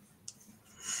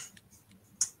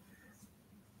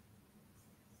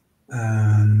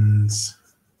 And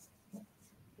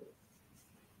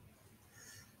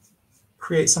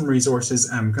create some resources.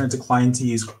 I'm going to decline to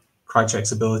use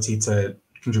Krychek's ability to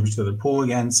contribute to the pool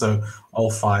again, so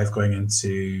all 5 going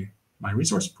into my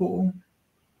resource pool.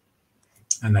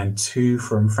 And then 2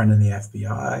 from friend in the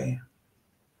FBI,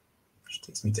 which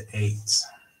takes me to 8.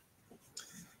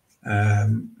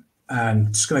 And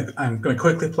I'm going to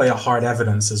quickly play a hard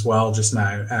evidence as well just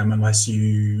now, unless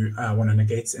you want to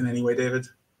negate it in any way, David.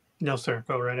 No, sir.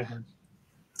 Go right ahead.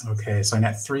 Okay, so I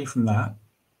get 3 from that.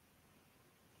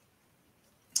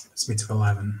 That's me to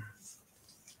 11.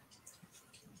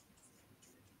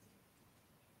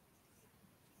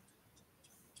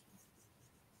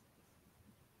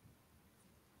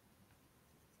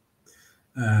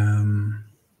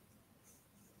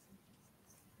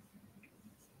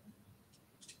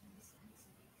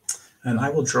 And I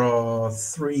will draw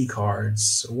 3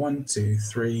 cards. 1, 2,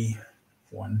 3,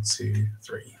 1, 2,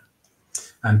 3.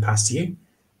 And pass to you.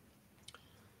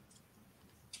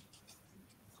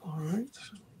 All right.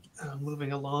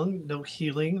 Moving along. No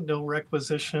healing, no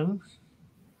requisition.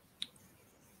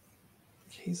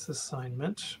 Case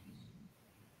assignment.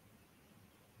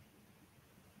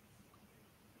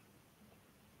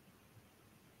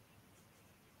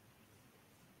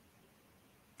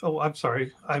 Oh, I'm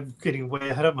sorry. I'm getting way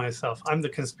ahead of myself. I'm the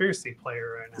conspiracy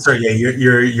player right now. Sorry, yeah,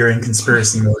 you're in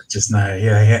conspiracy mode just now.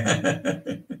 Yeah.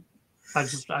 I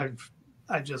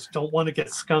just don't want to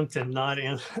get skunked and not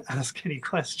ask any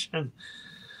question.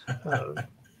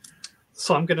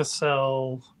 So I'm going to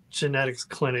sell Genetics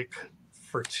Clinic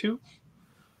for 2.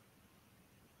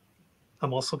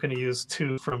 I'm also going to use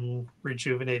 2 from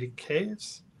Rejuvenating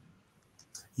Caves.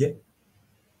 Yep.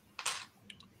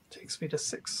 Takes me to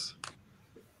 6.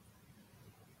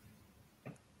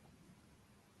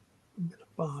 I'm going to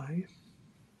buy.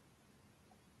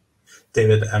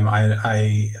 David,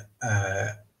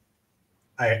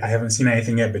 I haven't seen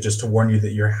anything yet, but just to warn you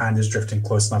that your hand is drifting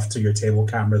close enough to your table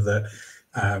camera that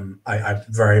I'm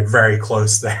very, very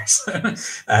close there. So,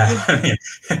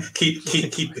 keep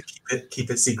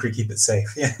it secret, keep it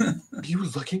safe. Yeah. Are you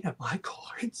looking at my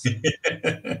cards?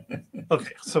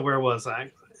 Okay, so where was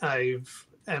I? I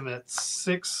am at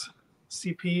 6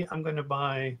 CP. I'm going to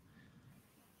buy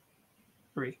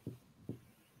 3.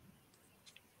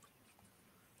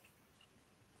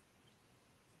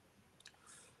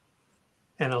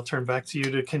 And I'll turn back to you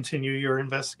to continue your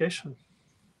investigation.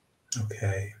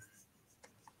 Okay.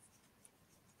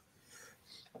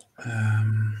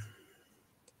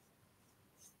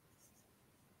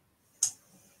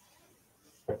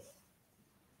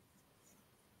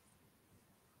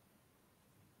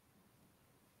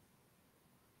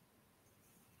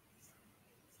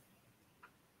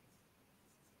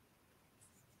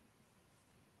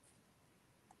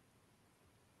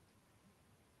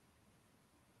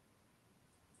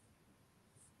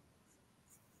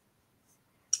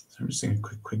 So I'm just doing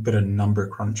a quick bit of number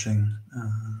crunching.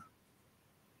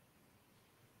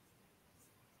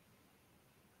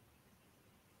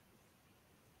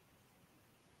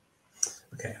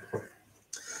 Okay.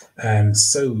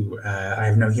 So I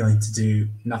have no healing to do,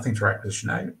 nothing to requisition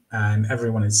out, and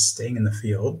everyone is staying in the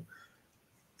field.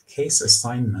 Case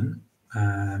assignment.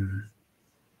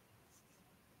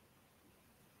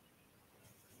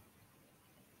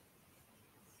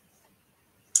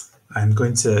 I'm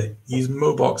going to use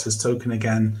Mobox's token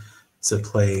again to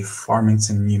play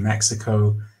Farmington, New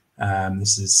Mexico.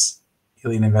 This is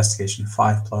Alien Investigation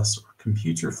 5+, or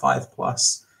Computer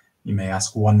 5+. You may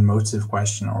ask 1 motive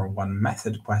question or 1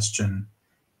 method question.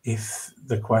 If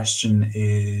the question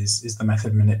is the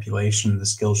method manipulation, the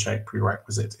skill check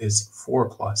prerequisite is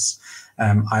 4+.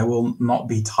 I will not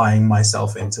be tying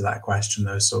myself into that question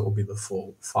though, so it will be the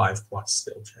full 5+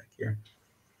 skill check here.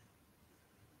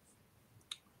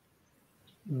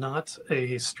 Not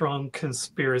a strong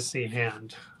conspiracy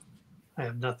hand. I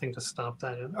have nothing to stop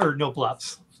that, or no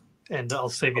bluffs. And I'll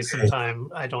save you some time.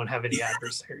 I don't have any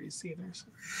adversaries either. So.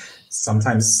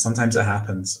 Sometimes it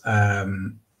happens.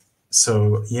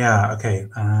 So yeah, okay.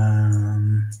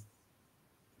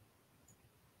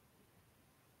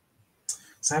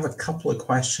 So I have a couple of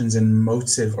questions in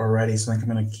motive already, so I think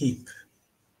I'm going to keep.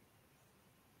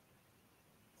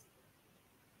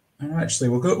 Oh, actually,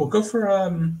 we'll go for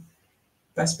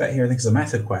best bet here. I think is a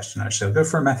method question. Actually, I'll go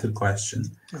for a method question.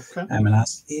 Okay. And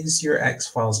ask: is your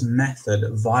X-Files method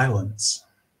violence?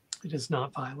 It is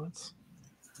not violence.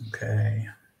 Okay.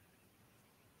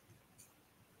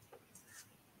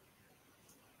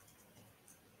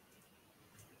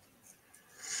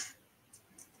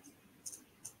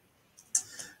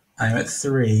 I'm at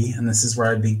 3, and this is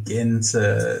where I begin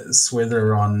to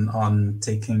swither on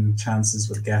taking chances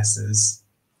with guesses.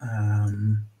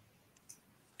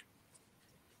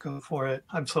 Go for it.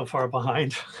 I'm so far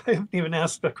behind. I haven't even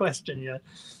asked the question yet.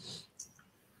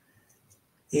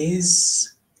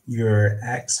 Is your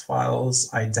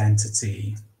X-Files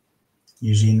identity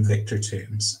Eugene Victor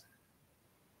Toombs?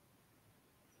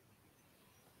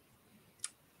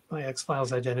 My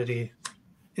X-Files identity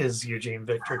is Eugene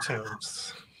Victor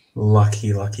Toombs.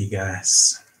 Lucky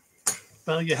guess.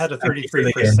 Well, you had a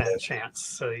 33% chance,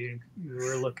 so you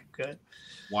were looking good.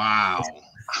 Wow.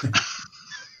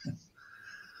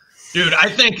 Dude, I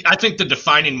think the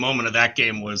defining moment of that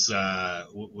game was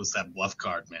that bluff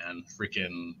card, man.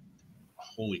 Freaking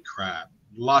holy crap.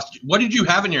 You lost. What did you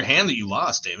have in your hand that you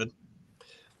lost, David?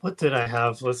 What did I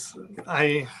have?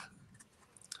 I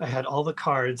had all the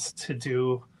cards to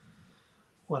do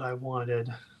what I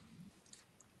wanted.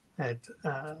 I had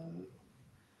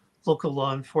local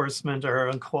law enforcement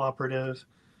or uncooperative,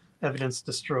 evidence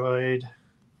destroyed,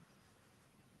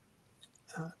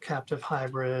 captive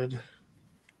hybrid,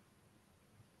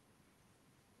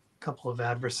 couple of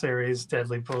adversaries,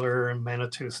 deadly blur, and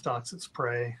Manitou stalks its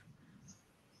prey.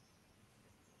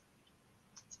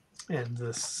 And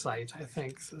this site, I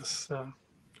think, this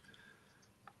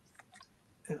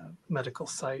medical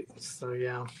site. So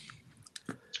yeah.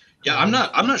 Yeah, I'm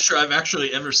not sure I've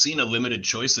actually ever seen a limited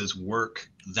choices work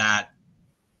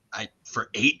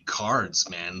for 8 cards,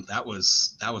 man. That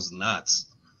was nuts.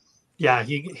 Yeah,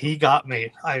 he got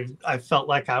me. I felt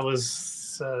like I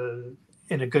was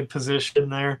in a good position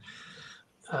there.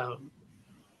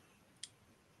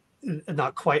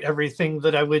 Not quite everything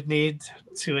that I would need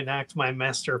to enact my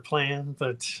master plan,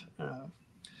 but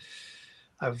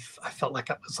I felt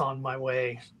like I was on my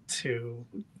way to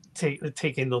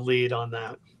taking the lead on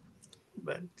that.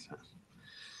 But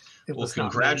it was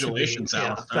congratulations,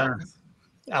 not Alastair.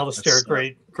 Alastair,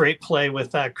 great play with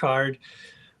that card.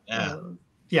 Yeah,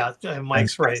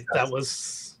 Mike's right. That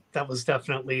was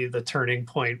definitely the turning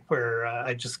point where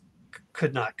I just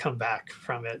could not come back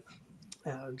from it,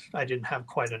 and I didn't have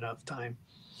quite enough time.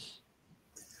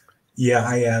 Yeah,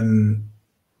 I am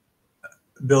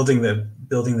building the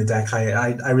deck.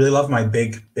 I really love my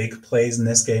big plays in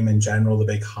this game in general, the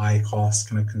big high cost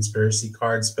kind of conspiracy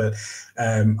cards, but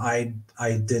I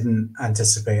didn't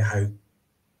anticipate how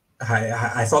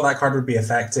I thought that card would be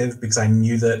effective, because I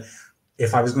knew that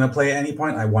if I was going to play at any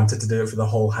point, I wanted to do it for the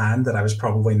whole hand, that I was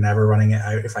probably never running it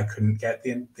out if I couldn't get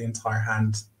the entire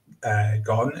hand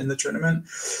gone in the tournament.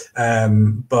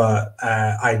 But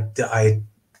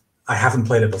I haven't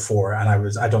played it before, and I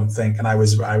was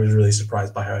really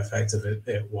surprised by how effective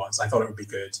it was. I thought it would be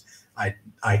good. I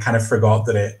kind of forgot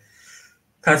that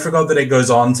it goes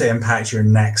on to impact your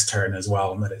next turn as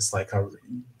well, and that it's like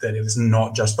that it was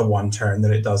not just the one turn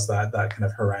that it does that kind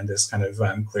of horrendous kind of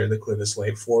clear the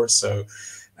slate for. So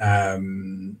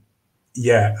no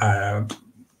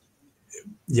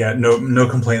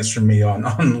complaints from me on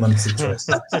limited choice.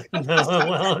 No,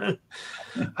 well,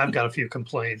 I've got a few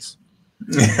complaints.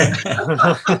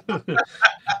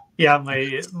 Yeah,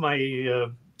 my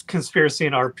conspiracy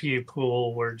and RP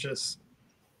pool were just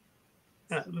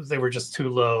they were just too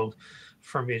low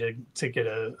for me to get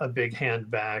a big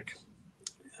hand back.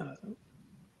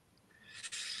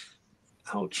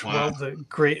 Ouch. Wow. Well, the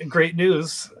great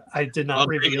news. I did not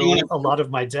reveal a lot of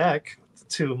my deck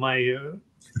to my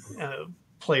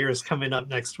players coming up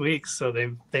next week, so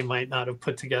they might not have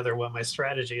put together what my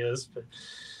strategy is. But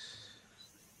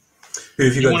who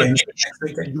have you got?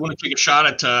 You want to take a shot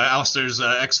at Alastair's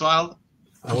X-File?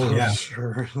 Oh yeah,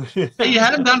 sure. Hey, you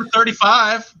had him down to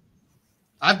 35.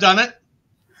 I've done it.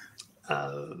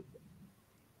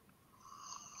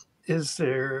 Is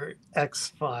there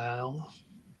X-File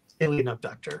alien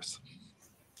abductors?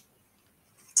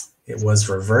 It was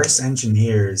reverse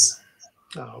engineers.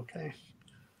 Oh, okay.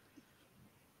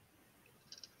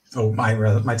 Oh, my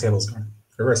table's gone.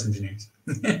 Reverse engineers.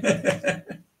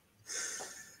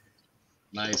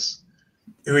 Nice.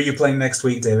 Who are you playing next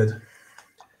week, David?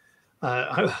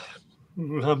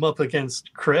 I'm up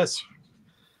against Chris.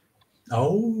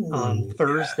 Oh, on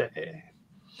Thursday.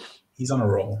 He's on a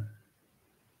roll.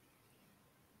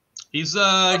 He's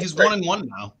 1-1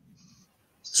 now.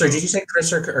 So did you say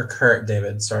Chris or Kurt,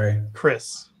 David? Sorry.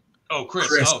 Chris. Oh, Chris.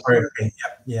 Chris. Oh, Sorry.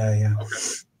 Yeah. Okay.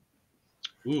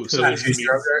 Ooh, Who's somebody's gonna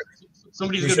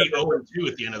be 0-2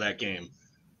 at the end of that game.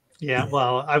 Yeah,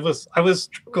 well, I was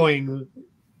going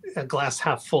a glass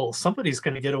half full. Somebody's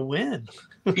going to get a win.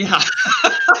 Yeah.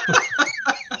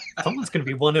 Someone's going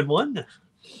to be 1-1.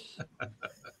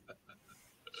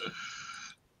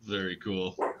 Very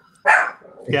cool.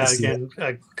 Yeah, again,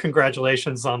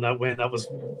 congratulations on that win. That was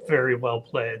very well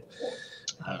played.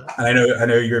 And I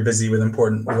know you're busy with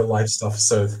important real life stuff,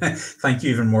 so thank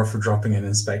you even more for dropping in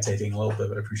and spectating a little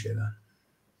bit. I appreciate that.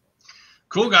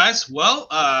 Cool, guys. Well,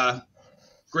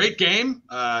 great game.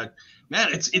 Man,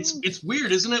 it's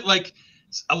weird, isn't it? Like,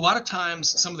 a lot of times,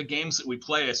 some of the games that we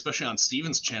play, especially on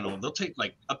Steven's channel, they'll take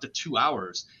like up to 2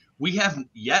 hours. We haven't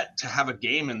yet to have a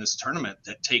game in this tournament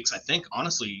that takes, I think,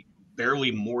 honestly,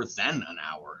 barely more than an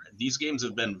hour. These games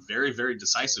have been very, very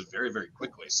decisive, very, very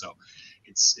quickly. So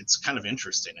it's kind of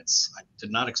interesting. I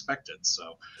did not expect it.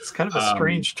 So it's kind of a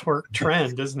strange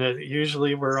trend, isn't it?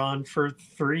 Usually we're on for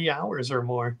 3 hours or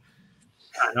more.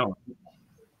 I know.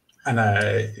 And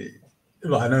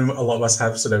well, I know a lot of us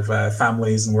have sort of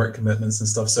families and work commitments and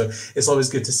stuff, so it's always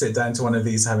good to sit down to one of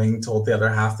these having told the other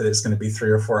half that it's going to be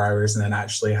 3 or 4 hours and then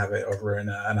actually have it over in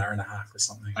an hour and a half or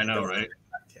something. I know, right?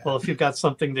 Yeah. Well, if you've got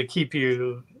something to keep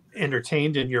you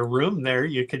entertained in your room there,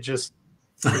 you could just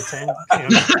pretend.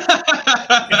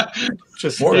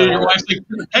 Just your wife's like,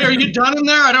 "Hey, are you done in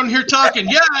there? I don't hear talking."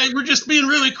 "Yeah, we're just being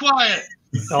really quiet."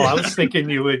 Oh, I was thinking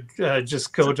you would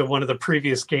just go to one of the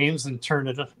previous games and turn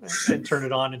it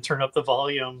on and turn up the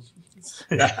volume,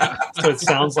 so it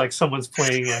sounds like someone's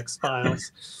playing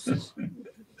X-Files.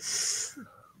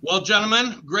 Well,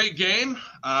 gentlemen, great game.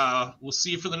 We'll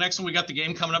see you for the next one. We got the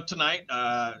game coming up tonight,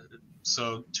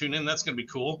 so tune in. That's going to be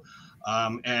cool,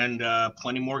 and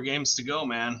plenty more games to go,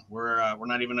 man. We're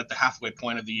not even at the halfway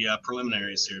point of the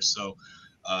preliminaries here. So,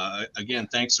 again,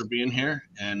 thanks for being here,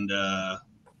 and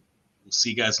we'll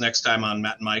see you guys next time on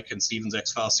Matt and Mike and Steven's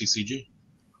X-Files CCG.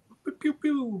 Pew, pew,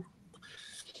 pew.